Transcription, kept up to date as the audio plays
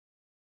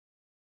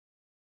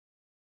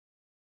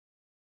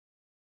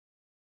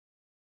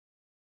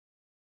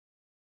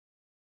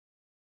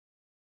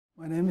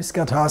My name is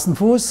Gerd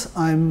Hasenfuß.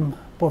 I'm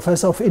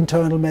Professor of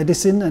Internal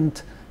Medicine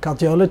and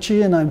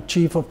Cardiology, and I'm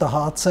Chief of the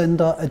Heart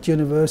Center at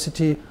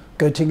University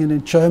Göttingen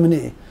in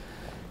Germany.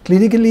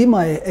 Clinically,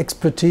 my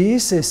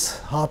expertise is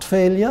heart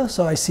failure,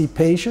 so I see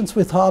patients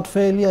with heart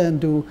failure and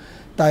do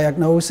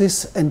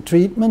diagnosis and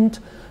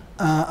treatment.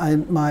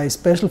 And my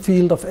special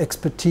field of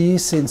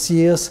expertise since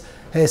years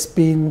has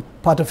been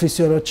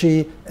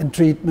pathophysiology and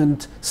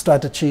treatment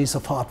strategies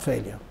of heart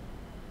failure.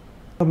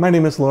 My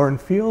name is Loren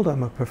Field.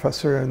 I'm a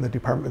professor in the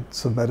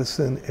Departments of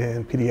Medicine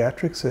and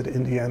Pediatrics at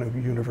Indiana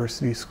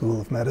University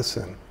School of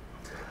Medicine.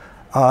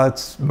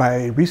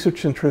 My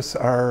research interests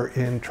are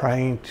in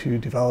trying to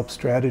develop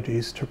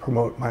strategies to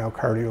promote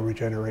myocardial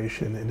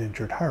regeneration in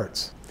injured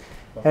hearts.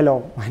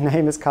 Hello, my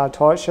name is Karl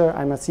Toischer.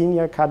 I'm a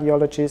senior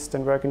cardiologist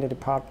and work in the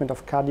Department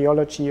of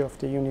Cardiology of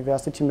the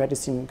University of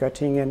Medicine in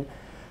Göttingen.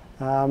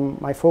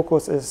 My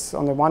focus is,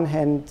 on the one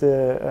hand,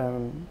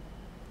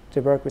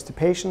 the work with the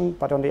patient,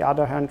 but on the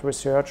other hand,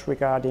 research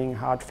regarding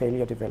heart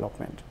failure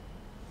development.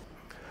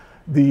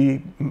 The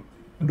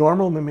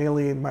normal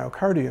mammalian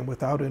myocardium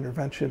without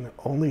intervention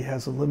only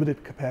has a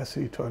limited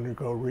capacity to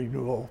undergo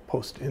renewal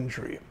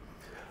post-injury.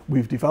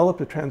 We've developed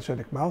a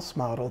transgenic mouse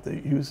model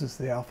that uses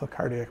the alpha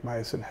cardiac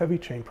myosin heavy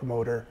chain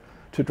promoter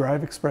to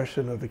drive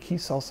expression of the key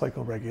cell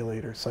cycle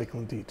regulator,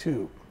 Cyclin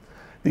D2.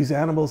 These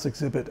animals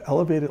exhibit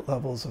elevated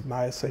levels of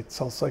myocyte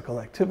cell cycle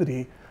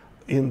activity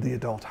in the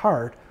adult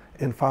heart,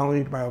 and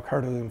following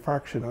myocardial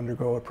infarction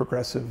undergo a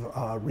progressive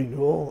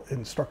renewal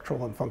in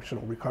structural and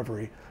functional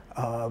recovery,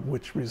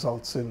 which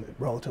results in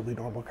relatively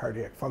normal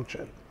cardiac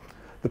function.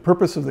 The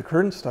purpose of the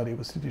current study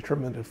was to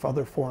determine if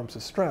other forms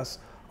of stress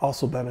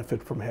also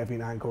benefit from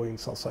having ongoing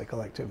cell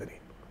cycle activity.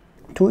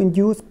 To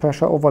induce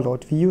pressure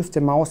overload, we used the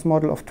mouse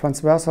model of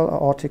transversal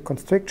aortic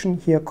constriction,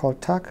 here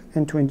called TAC,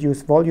 and to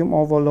induce volume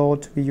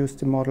overload, we used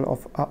the model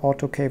of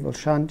aortocaval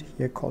shunt,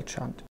 here called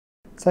shunt.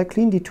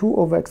 Cyclin D2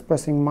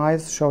 overexpressing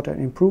mice showed an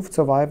improved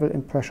survival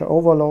in pressure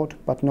overload,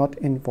 but not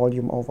in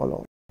volume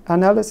overload.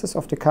 Analysis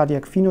of the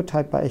cardiac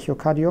phenotype by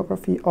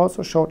echocardiography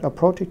also showed a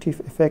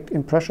protective effect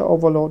in pressure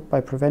overload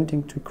by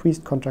preventing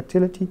decreased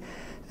contractility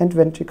and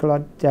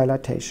ventricular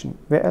dilatation,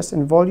 whereas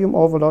in volume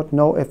overload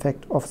no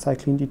effect of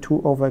Cyclin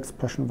D2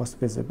 overexpression was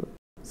visible.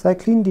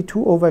 Cyclin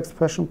D2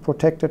 overexpression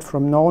protected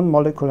from known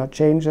molecular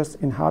changes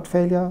in heart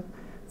failure,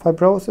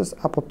 fibrosis,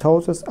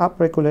 apoptosis,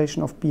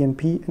 upregulation of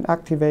BNP, and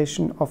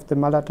activation of the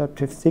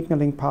maladaptive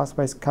signaling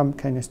pathways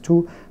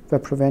CAM-kinase2 were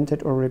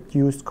prevented or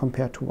reduced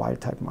compared to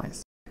wild-type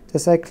mice. The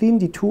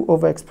Cyclin D2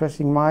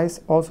 overexpressing mice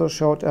also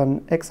showed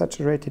an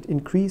exaggerated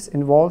increase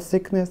in wall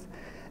thickness,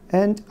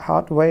 and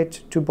heart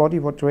weight to body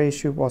weight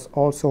ratio was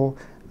also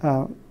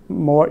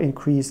more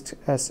increased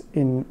as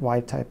in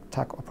wild-type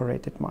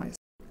TAC-operated mice.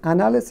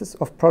 Analysis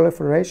of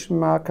proliferation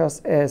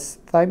markers as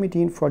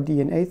thymidine for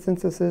DNA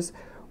synthesis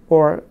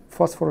or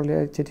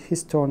phosphorylated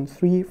histone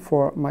 3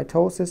 for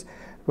mitosis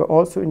were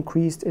also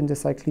increased in the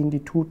Cyclin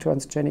D2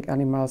 transgenic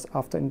animals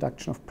after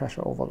induction of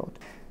pressure overload.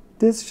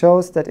 This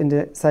shows that in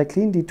the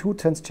Cyclin D2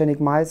 transgenic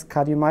mice,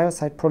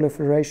 cardiomyocyte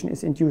proliferation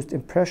is induced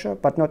in pressure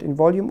but not in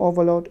volume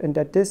overload, and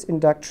that this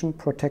induction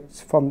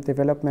protects from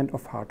development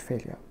of heart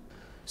failure.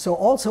 So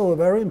also a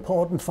very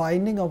important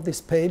finding of this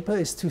paper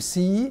is to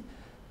see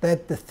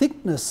that the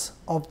thickness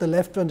of the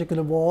left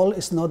ventricular wall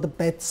is not a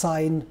bad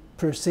sign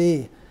per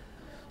se.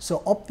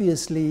 So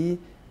obviously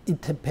it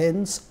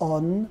depends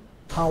on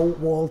how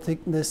wall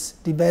thickness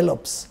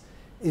develops.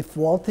 If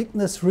wall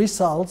thickness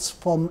results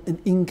from an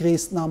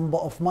increased number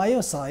of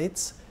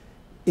myocytes,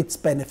 it's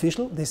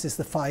beneficial. This is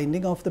the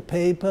finding of the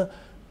paper,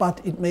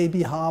 but it may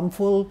be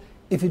harmful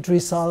if it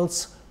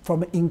results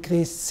from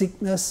increased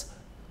thickness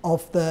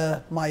of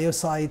the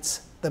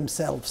myocytes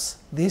themselves.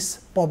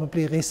 This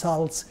probably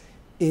results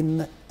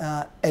in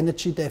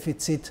energy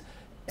deficit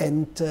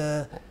and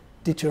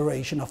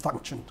deterioration of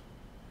function.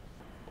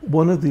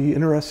 One of the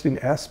interesting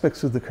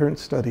aspects of the current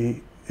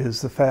study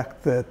is the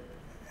fact that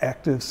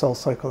active cell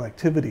cycle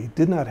activity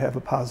did not have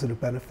a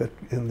positive benefit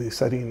in the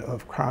setting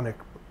of chronic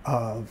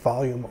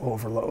volume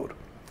overload.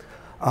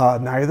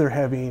 Neither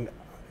having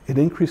an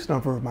increased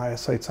number of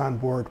myocytes on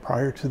board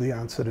prior to the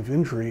onset of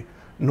injury,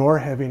 nor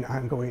having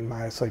ongoing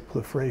myocyte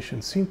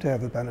proliferation seemed to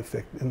have a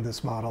benefit in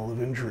this model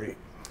of injury.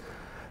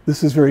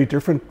 This is very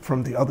different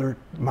from the other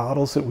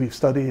models that we've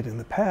studied in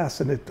the past,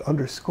 and it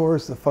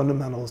underscores the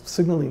fundamental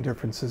signaling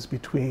differences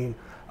between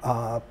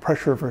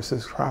pressure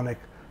versus chronic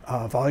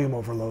volume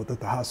overload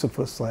that the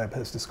Hasenfuß lab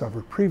has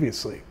discovered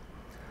previously.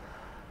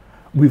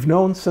 We've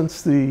known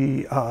since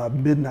the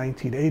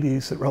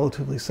mid-1980s that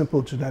relatively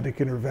simple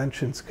genetic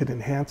interventions could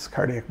enhance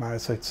cardiac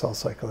myocyte cell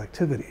cycle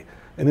activity.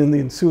 And in the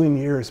ensuing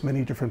years,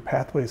 many different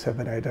pathways have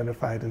been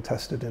identified and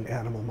tested in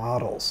animal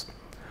models.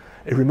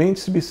 It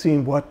remains to be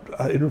seen what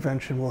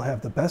intervention will have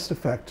the best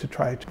effect to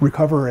try to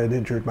recover an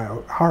injured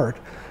heart,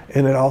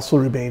 and it also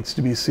remains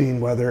to be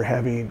seen whether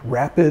having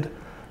rapid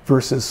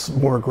versus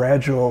more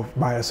gradual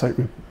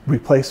myocyte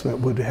replacement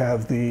would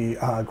have the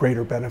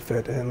greater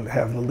benefit and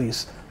have the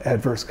least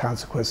adverse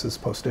consequences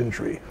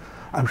post-injury.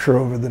 I'm sure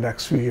over the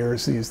next few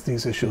years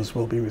these issues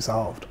will be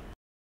resolved.